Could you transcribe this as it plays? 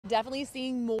Definitely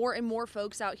seeing more and more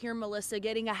folks out here, Melissa,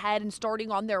 getting ahead and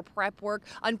starting on their prep work.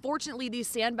 Unfortunately, these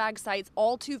sandbag sites,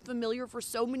 all too familiar for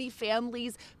so many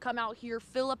families. Come out here,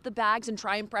 fill up the bags, and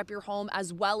try and prep your home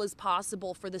as well as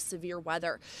possible for the severe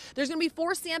weather. There's going to be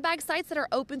 4 sandbag sites that are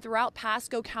open throughout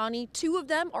Pasco County. 2 of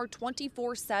them are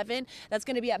 24/7. That's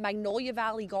going to be at Magnolia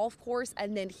Valley Golf Course,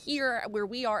 and then here where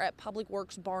we are at Public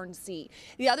Works Barn C.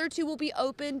 The other 2 will be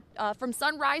open from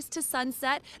sunrise to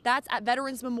sunset. That's at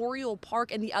Veterans Memorial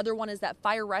Park, and the other one is at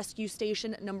Fire Rescue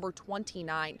Station number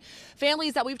 29.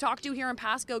 Families that we've talked to here in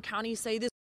Pasco County say this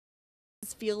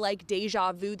feel like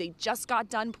deja vu. They just got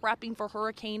done prepping for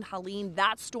Hurricane Helene.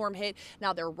 That storm hit.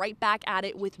 Now they're right back at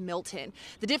it with Milton.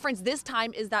 The difference this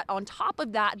time is that on top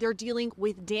of that, they're dealing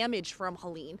with damage from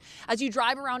Helene. As you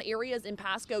drive around areas in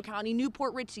Pasco County,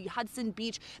 Newport Richey, Hudson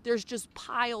Beach, there's just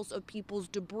piles of people's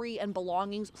debris and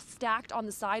belongings stacked on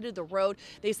the side of the road.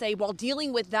 They say while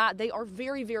dealing with that, they are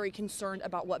very, very concerned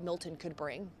about what Milton could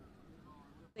bring.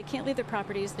 They can't leave their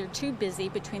properties. They're too busy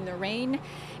between the rain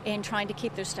and trying to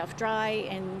keep their stuff dry,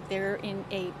 and they're in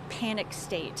a panic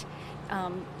state.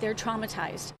 They're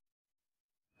traumatized.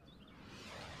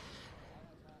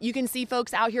 You can see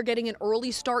folks out here getting an early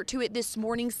start to it this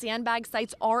morning. Sandbag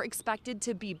sites are expected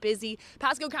to be busy.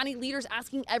 Pasco County leaders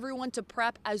asking everyone to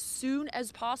prep as soon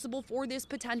as possible for this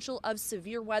potential of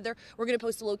severe weather. We're going to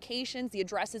post the locations, the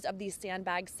addresses of these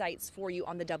sandbag sites for you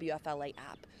on the WFLA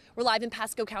app. We're live in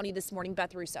Pasco County this morning.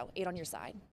 Beth Russo, 8 on your side.